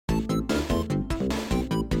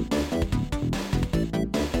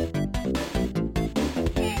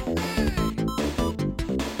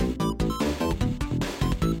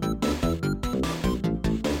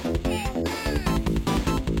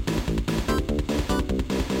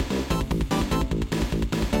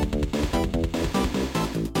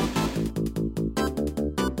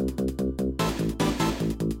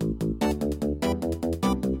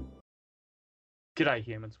G'day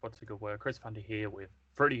humans, what's a good word? Chris Funder here with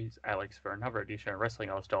Fruity's Alex for another edition of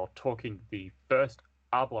Wrestling Style, talking the first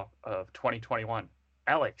R block of 2021.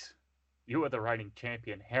 Alex, you are the reigning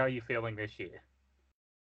champion. How are you feeling this year?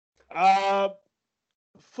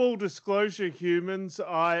 Full disclosure, humans,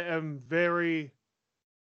 I am very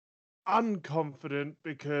unconfident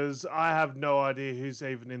because I have no idea who's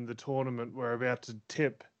even in the tournament we're about to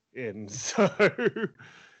tip in.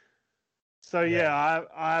 So yeah,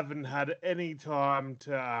 I haven't had any time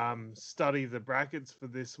to study the brackets for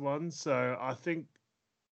this one. So I think,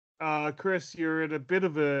 Chris, you're at a bit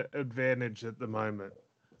of an advantage at the moment.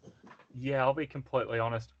 Yeah, I'll be completely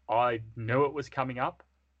honest. I knew it was coming up.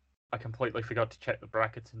 I completely forgot to check the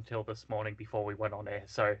brackets until this morning before we went on air.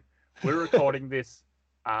 So we're recording this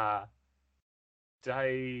a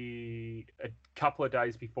couple of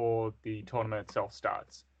days before the tournament itself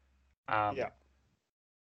starts.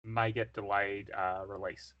 May get delayed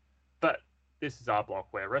release. But this is our block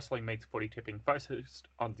where wrestling meets footy tipping, focused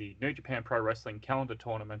on the New Japan Pro Wrestling calendar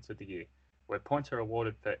tournaments of the year, where points are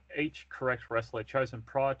awarded for each correct wrestler chosen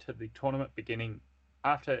prior to the tournament beginning.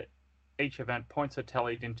 After each event, points are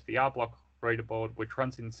tallied into the R block reader board, which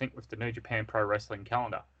runs in sync with the New Japan Pro Wrestling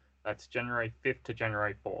calendar. That's January 5th to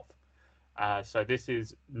January 4th. So this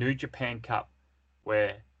is New Japan Cup,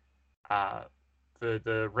 where for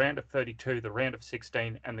the round of 32, the round of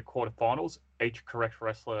 16, and the quarterfinals, each correct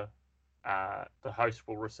wrestler, the host,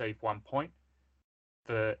 will receive 1 point.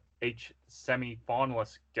 For each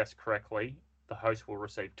semi-finalist guessed correctly, the host will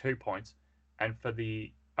receive 2 points. And for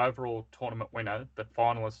the overall tournament winner, the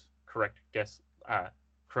finalist correctly guessed,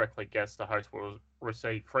 the host will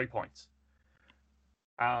receive 3 points.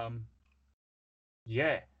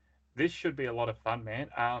 Yeah, this should be a lot of fun, man.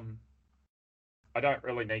 I don't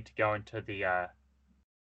really need to go into the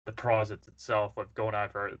prizes itself. We've gone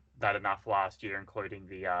over that enough last year, including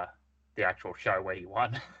the actual show where he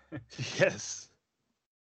won. Yes.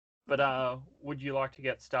 But would you like to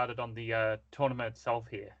get started on the tournament itself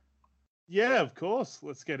here? Yeah, of course.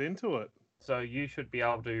 Let's get into it. So you should be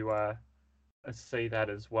able to see that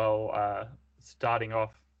as well, starting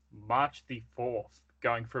off March the 4th,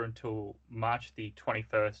 going through until March the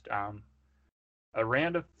 21st. A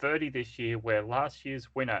round of 30 this year, where last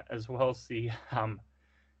year's winner, as well as the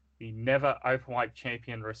never openweight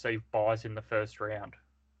champion, received buys in the first round.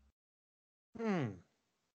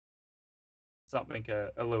 Something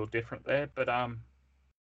a little different there, but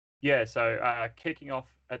yeah. So kicking off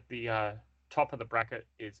at the top of the bracket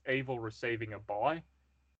is Evil receiving a bye.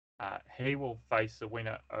 He will face the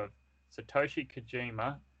winner of Satoshi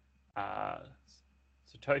Kojima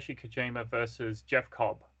versus Jeff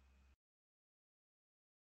Cobb.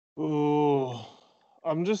 Oh,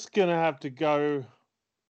 I'm just gonna have to go.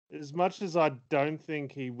 As much as I don't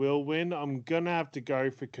think he will win, I'm gonna have to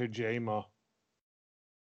go for Kojima.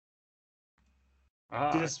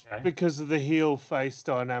 Just because of the heel face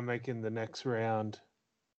dynamic in the next round.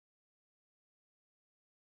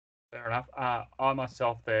 Fair enough. I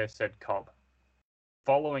myself there said Cobb.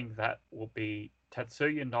 Following that will be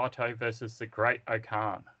Tatsuya Naito versus the Great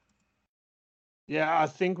Okan. Yeah, I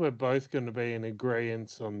think we're both going to be in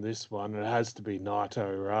agreement on this one. It has to be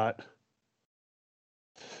Naito, right?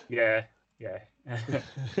 Yeah.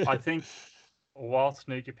 I think whilst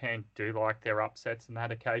New Japan do like their upsets and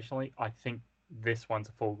that occasionally, I think this one's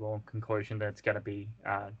a foregone conclusion that it's going to be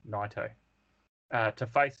Naito. To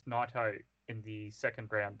face Naito in the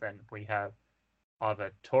second round, then we have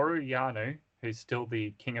either Toru Yano, who's still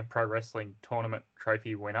the King of Pro Wrestling tournament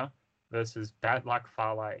trophy winner, versus Bad Luck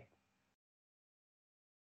Fale.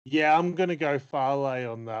 Yeah, I'm going to go Fale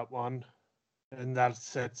on that one. And that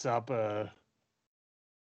sets up a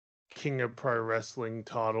King of Pro Wrestling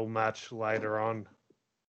title match later on.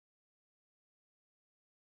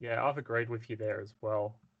 Yeah, I've agreed with you there as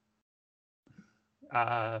well.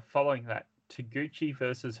 Following that, Taguchi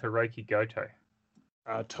versus Hiroki Goto.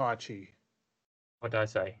 Taichi. What did I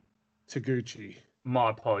say? Taguchi. My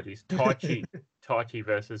apologies. Taichi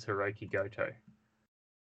versus Hiroki Goto.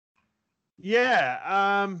 Yeah.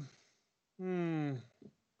 I'm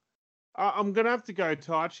going to have to go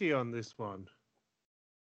Taichi on this one.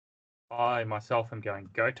 I myself am going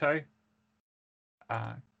Goto.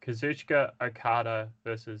 Kazuchika Okada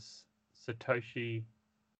versus Satoshi.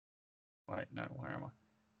 Wait, no, where am I?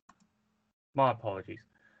 My apologies.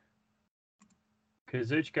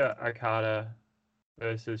 Kazuchika Okada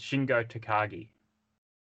versus Shingo Takagi.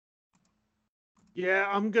 Yeah,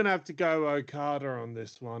 I'm going to have to go Okada on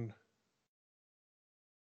this one.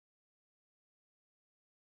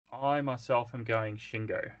 I myself am going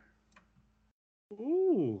Shingo.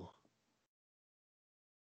 Ooh.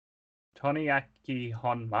 Toniaki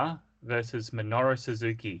Honma versus Minoru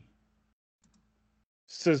Suzuki.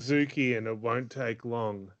 Suzuki, and it won't take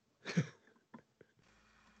long.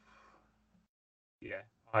 Yeah,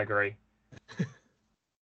 I agree.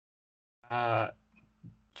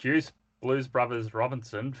 Juice Blues Brothers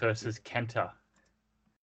Robinson versus Kenta.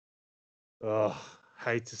 Oh,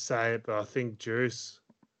 hate to say it, but I think Juice.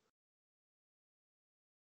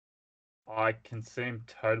 I can see him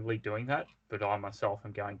totally doing that, but I myself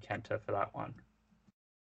am going Kenta for that one.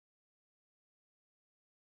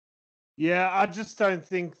 Yeah, I just don't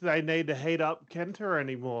think they need to heat up Kenta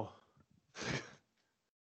anymore.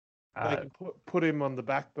 They can put him on the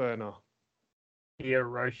back burner.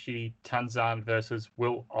 Hiroshi Tanzan versus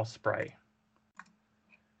Will Ospreay.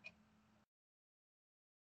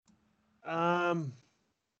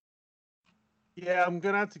 Yeah, I'm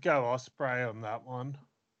gonna have to go Osprey on that one.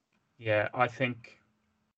 Yeah, I think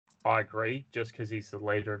I agree. Just because he's the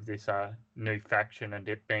leader of this new faction and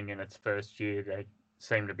it being in its first year, they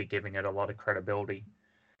seem to be giving it a lot of credibility.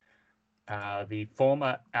 The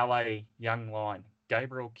former LA Young Lion,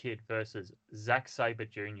 Gabriel Kidd versus Zack Sabre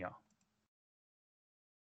Jr.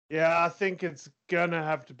 Yeah, I think it's gonna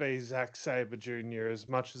have to be Zack Sabre Jr. As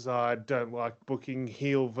much as I don't like booking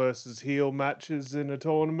heel versus heel matches in a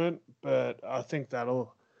tournament, but I think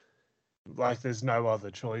that'll there's no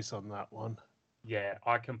other choice on that one. Yeah,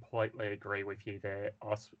 I completely agree with you there.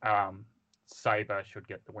 Sabre should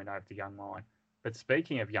get the win over the Young Lion. But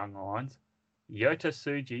speaking of Young Lions, Yota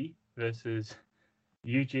Tsuji versus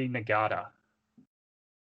Yuji Nagata.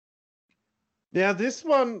 Now this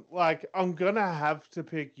one, I'm gonna have to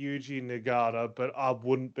pick Yuji Nagata, but I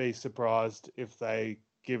wouldn't be surprised if they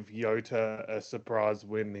give Yota a surprise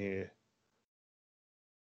win here.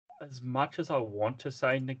 As much as I want to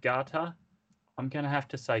say Nagata, I'm going to have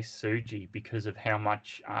to say Tsuji because of how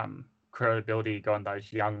much credibility he got in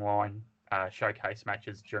those Young Lion showcase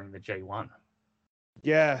matches during the G1.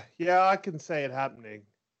 Yeah, I can see it happening.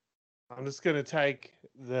 I'm just gonna take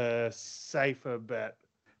the safer bet.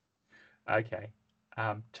 Okay.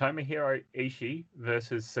 Tomohiro Ishii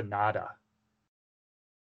versus Sanada.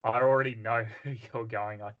 I already know who you're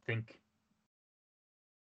going, I think.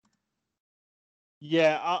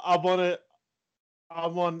 Yeah, I want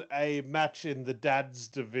a match in the dad's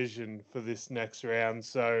division for this next round,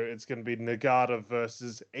 so it's going to be Nagata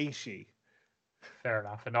versus Ishii. Fair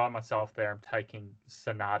enough. And I myself there am taking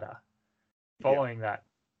Sanada. Yeah. Following that,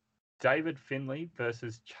 David Finlay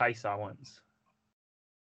versus Chase Owens.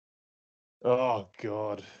 Oh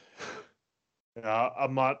God. I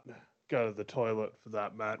might go to the toilet for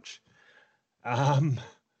that match. Mm,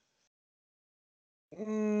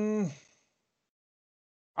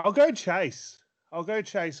 I'll go Chase. I'll go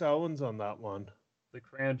Chase Owens on that one. The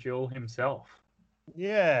crown jewel himself.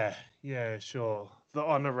 Yeah, sure. The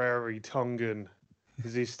honorary Tongan.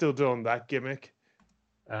 Is he still doing that gimmick?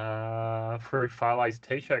 Through Farley's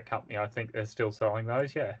t-shirt company, I think they're still selling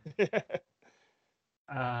those, yeah.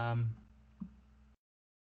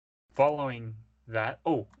 Following that,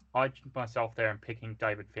 I myself there am picking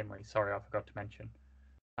David Finlay. Sorry, I forgot to mention.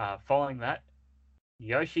 Following that,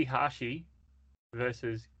 Yoshihashi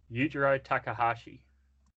versus Yujiro Takahashi.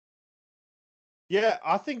 Yeah,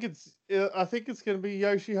 I think it's going to be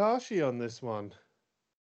Yoshihashi on this one.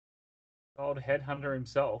 Old headhunter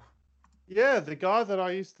himself. Yeah, the guy that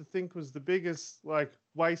I used to think was the biggest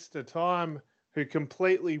waste of time, who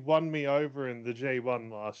completely won me over in the G1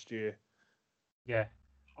 last year. Yeah,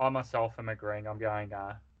 I myself am agreeing. I'm going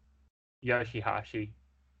Yoshihashi.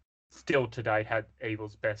 Still today had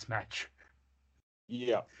Evil's best match.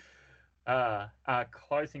 Yeah.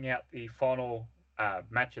 Closing out the final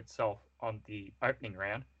match itself on the opening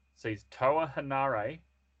round sees Toa Hanare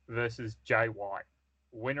versus Jay White.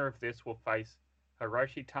 Winner of this will face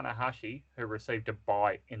Hiroshi Tanahashi, who received a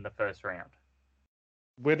bye in the first round.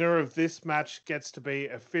 Winner of this match gets to be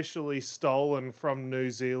officially stolen from New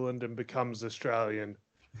Zealand and becomes Australian.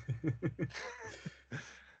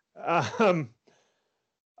 I'm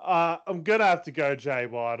gonna have to go Jay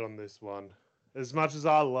White on this one. As much as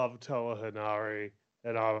I love Toa Hanare,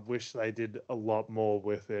 and I wish they did a lot more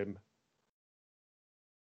with him.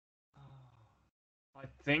 I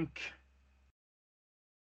think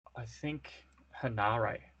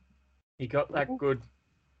Hanare. He got that good.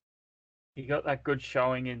 He got that good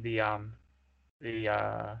showing in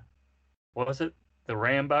what was it? The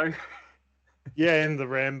Rambo. Yeah, in the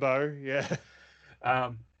Rambo. Yeah.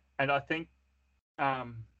 And I think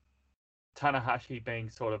Tanahashi being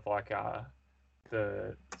sort of like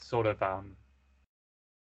the sort of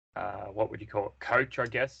what would you call it, coach, I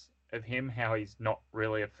guess, of him, how he's not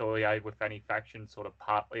really affiliated with any faction, sort of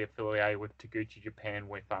partly affiliated with Taguchi Japan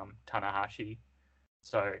with Tanahashi.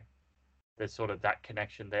 So there's sort of that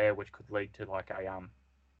connection there, which could lead to like a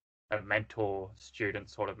mentor-student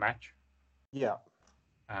sort of match. Yeah.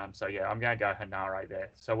 So yeah, I'm going to go Hanare there.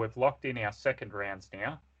 So we've locked in our second rounds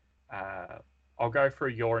now. I'll go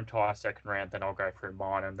through your entire second round, then I'll go through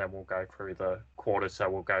mine, and then we'll go through the quarters. So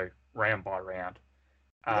we'll go round by round.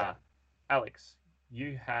 Yeah. Alex,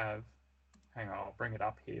 you have. Hang on, I'll bring it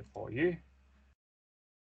up here for you.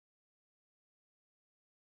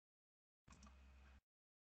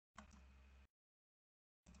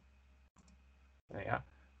 There you are.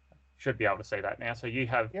 Should be able to see that now. So you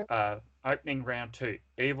have opening round 2,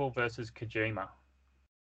 Evil versus Kojima.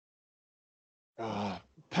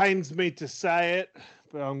 Pains me to say it,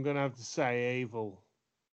 but I'm going to have to say Evil.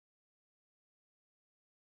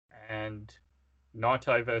 And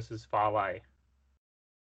Naito versus Fale.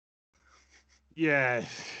 Yeah,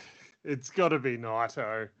 it's got to be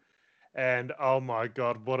Naito. And oh my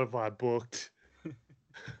God, what have I booked?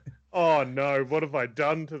 Oh no, what have I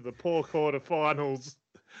done to the poor quarterfinals?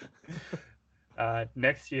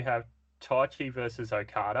 Next, you have Taichi versus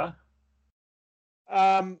Okada.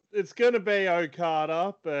 It's going to be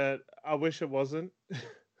Okada, but I wish it wasn't.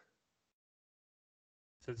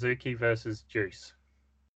 Suzuki versus Juice.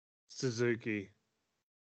 Suzuki.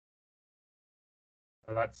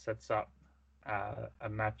 So that sets up a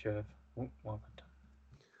match of.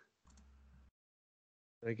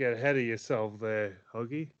 Don't get ahead of yourself there,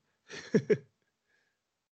 Hoggy.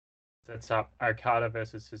 Sets up Okada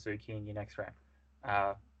versus Suzuki in your next round.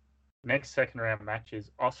 Next second round match is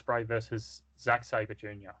Ospreay versus Zack Sabre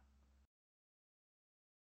Jr.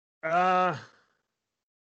 I'm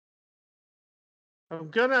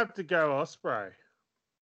gonna have to go Ospreay.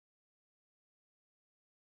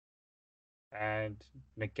 And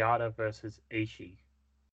Nagata versus Ishii.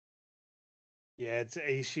 Yeah, it's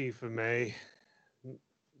Ishii for me.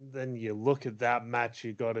 Then you look at that match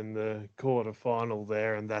you got in the quarterfinal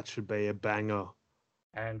there, and that should be a banger.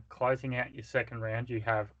 And closing out your second round, you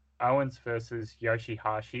have Owens versus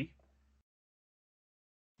Yoshihashi.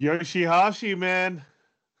 Yoshihashi, man.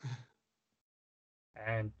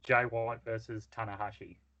 And Jay White versus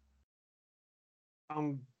Tanahashi.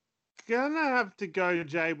 I'm gonna have to go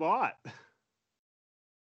Jay White.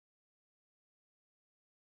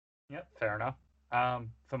 Yep, fair enough.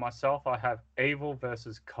 For myself, I have Evil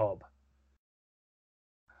versus Cobb.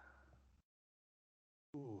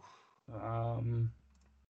 I'm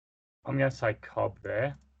going to say Cobb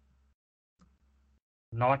there.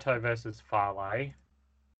 Naito versus Fale.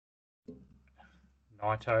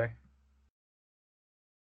 Naito.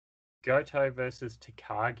 Goto versus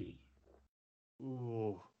Takagi.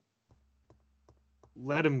 Ooh.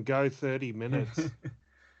 Let him go 30 minutes.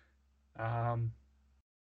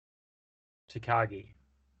 Takagi.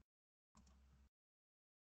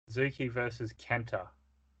 Suzuki versus Kenta.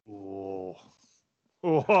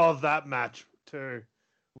 Oh, that match too.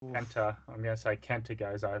 Kenta. I'm going to say Kenta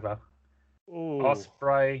goes over. Ooh.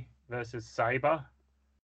 Ospreay versus Sabre.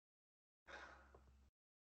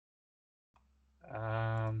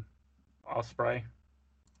 Ospreay.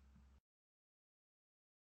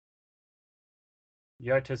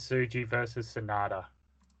 Yota Tsuji versus Sonata.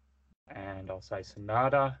 And I'll say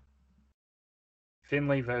Sonata.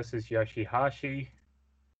 Finley versus Yoshihashi.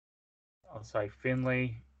 I'll say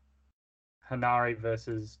Finley. Hanare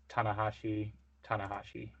versus Tanahashi.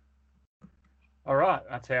 Tanahashi. All right,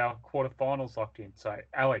 that's our quarterfinals locked in. So,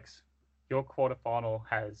 Alex, your quarterfinal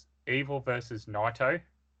has Evil versus Naito.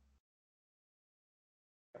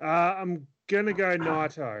 I'm gonna go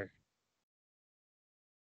Naito.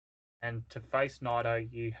 And to face Naito,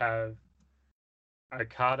 you have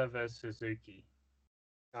Okada versus Suzuki.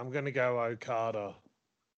 I'm gonna go Okada.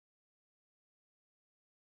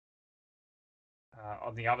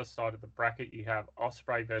 On the other side of the bracket, you have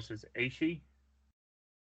Ospreay versus Ishii.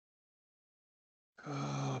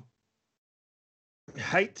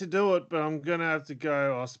 Hate to do it, but I'm gonna have to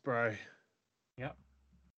go Ospreay. Yep.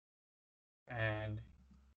 And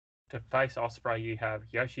to face Ospreay, you have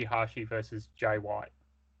Yoshihashi versus Jay White.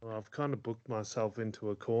 Well, I've kind of booked myself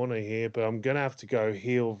into a corner here, but I'm gonna have to go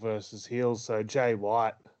heel versus heel, so Jay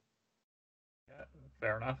White. Yeah,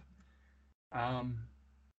 fair enough.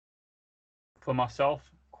 For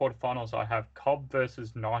myself, quarterfinals, I have Cobb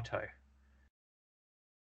versus Naito.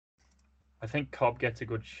 I think Cobb gets a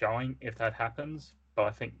good showing if that happens, but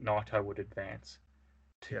I think Naito would advance.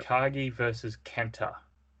 Takagi versus Kenta.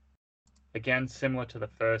 Again, similar to the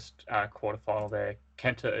first quarterfinal there,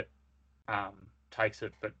 Kenta takes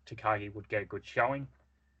it, but Takagi would get a good showing.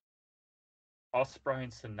 Ospreay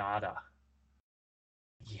and Sonata.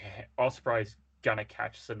 Yeah, Ospreay's going to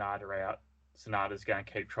catch Sonata out. Sonata's going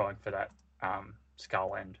to keep trying for that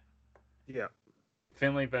skull end. Yeah.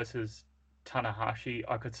 Finley versus Tanahashi,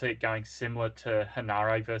 I could see it going similar to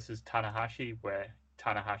Hanare versus Tanahashi, where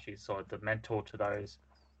Tanahashi is sort of the mentor to those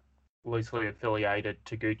loosely affiliated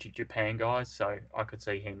Taguchi Japan guys, so I could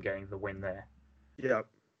see him getting the win there. Yeah.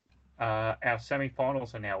 Our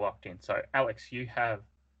semi-finals are now locked in. So, Alex, you have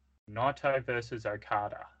Naito versus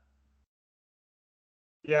Okada.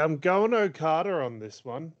 Yeah, I'm going Okada on this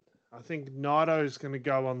one. I think Naito's going to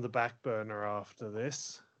go on the back burner after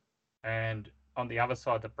this. And on the other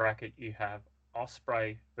side of the bracket, you have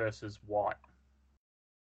Osprey versus White.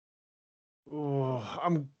 Oh,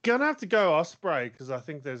 I'm gonna have to go Osprey because I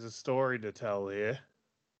think there's a story to tell here.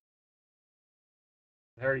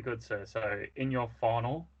 Very good, sir. So in your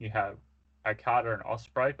final, you have Okada and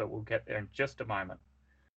Osprey, but we'll get there in just a moment.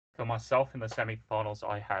 For myself in the semi-finals,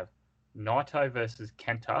 I have Naito versus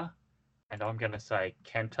Kenta, and I'm going to say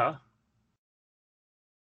Kenta.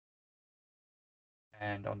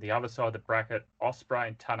 And on the other side of the bracket, Osprey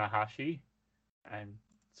and Tanahashi, and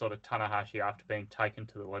sort of Tanahashi after being taken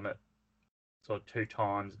to the limit sort of 2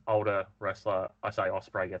 times older wrestler, I say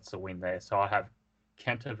Osprey gets the win there. So I have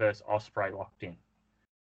Kenta versus Osprey locked in.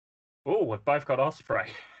 Oh, we've both got Osprey.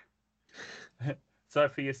 So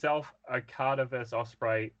for yourself, Okada versus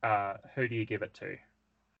Osprey, who do you give it to?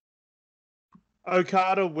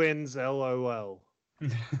 Okada wins, LOL.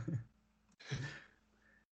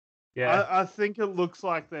 Yeah. I think it looks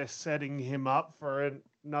like they're setting him up for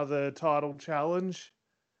another title challenge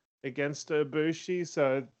against Ibushi,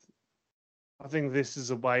 so I think this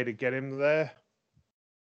is a way to get him there.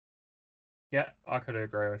 Yeah, I could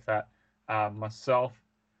agree with that. Myself,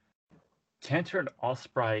 Kenta and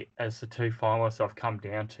Osprey as the two finalists I've come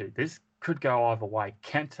down to. This could go either way.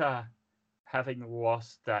 Kenta having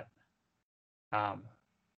lost that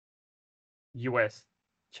US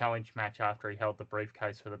challenge match after he held the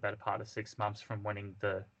briefcase for the better part of 6 months from winning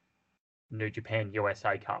the New Japan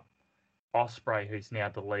USA Cup. Osprey, who's now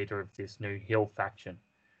the leader of this new heel faction.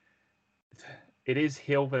 It is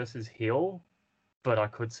heel versus heel, but I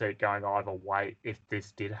could see it going either way if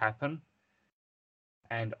this did happen.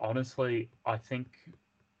 And honestly, I think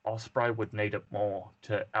Osprey would need it more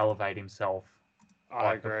to elevate himself I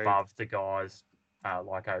like agree. above the guys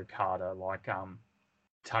like Okada, like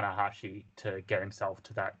Tanahashi to get himself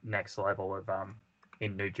to that next level of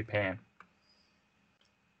in New Japan.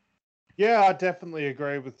 Yeah, I definitely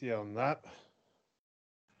agree with you on that.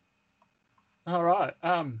 All right.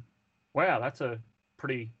 Wow, that's a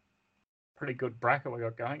pretty good bracket we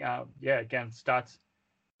got going. Yeah, again, starts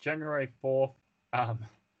January 4th.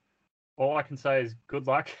 All I can say is good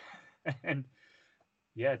luck, and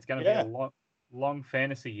yeah, it's going to be a Yeah. long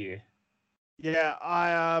fantasy year. Yeah,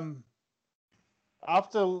 I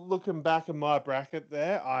after looking back at my bracket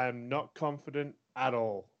there, I am not confident at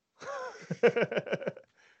all.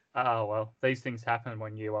 Oh well, these things happen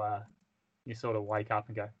when you sort of wake up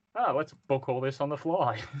and go, oh, let's book all this on the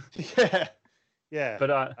fly. Yeah. Yeah.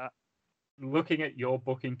 But looking at your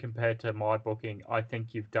booking compared to my booking, I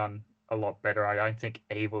think you've done a lot better. I don't think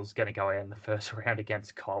Evil's going to go out in the first round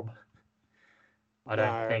against Cobb. I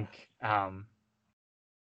don't No. think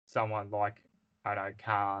someone like, I don't know,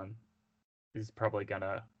 Khan is probably going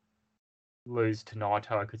to lose to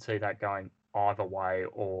Naito. I could see that going either way,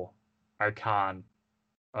 or Okan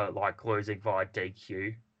like losing via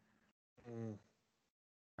DQ. Mm.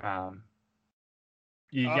 Um,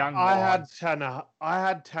 you I, young I had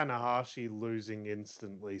lions. Tanahashi losing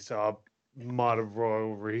instantly, so I might have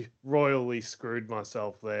royally screwed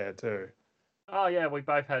myself there too. Oh yeah, we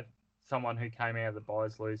both had someone who came out of the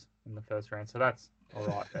buys lose in the first round, so that's all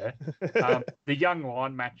right there. The young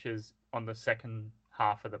line matches on the second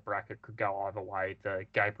half of the bracket could go either way. The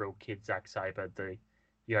Gabriel Kidd, Zack Sabre, the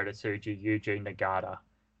Yota Tsuji, Yuji Nagata.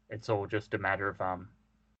 It's all just a matter of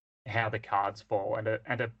how the cards fall, and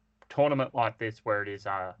a tournament like this where it is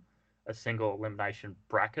a single elimination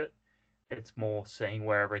bracket. It's more seeing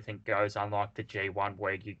where everything goes, unlike the G1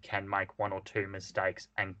 where you can make one or two mistakes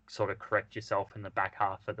and sort of correct yourself in the back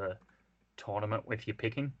half of the tournament with your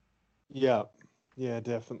picking. Yeah, yeah,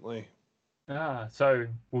 definitely. So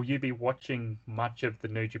will you be watching much of the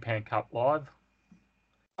New Japan Cup live?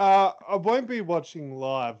 I won't be watching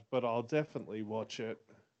live, but I'll definitely watch it.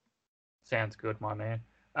 Sounds good, my man.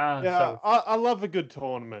 Yeah, So I love a good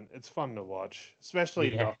tournament. It's fun to watch,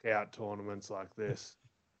 especially yeah, knockout tournaments like this.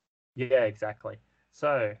 yeah, exactly.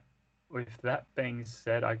 So with that being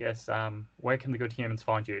said, I guess where can the good humans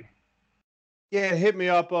find you? Yeah, hit me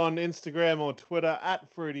up on Instagram or Twitter at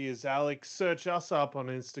Fruity is Alex. Search us up on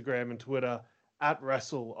Instagram and Twitter at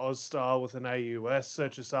Wrestle Ozstyle with an AUS.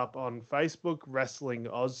 Search us up on Facebook, Wrestling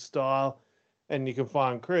Ozstyle. And you can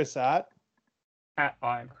find Chris at At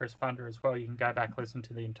I am Chris Funder as well. You can go back listen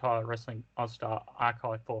to the entire Wrestling All-Star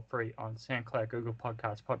archive for free on SoundCloud, Google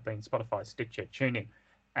Podcasts, Podbean, Spotify, Stitcher, TuneIn,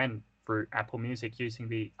 and through Apple Music using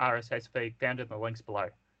the RSS feed found in the links below.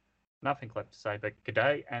 Nothing left to say but good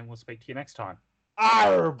day, and we'll speak to you next time.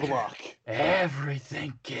 R block.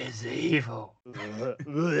 Everything is evil.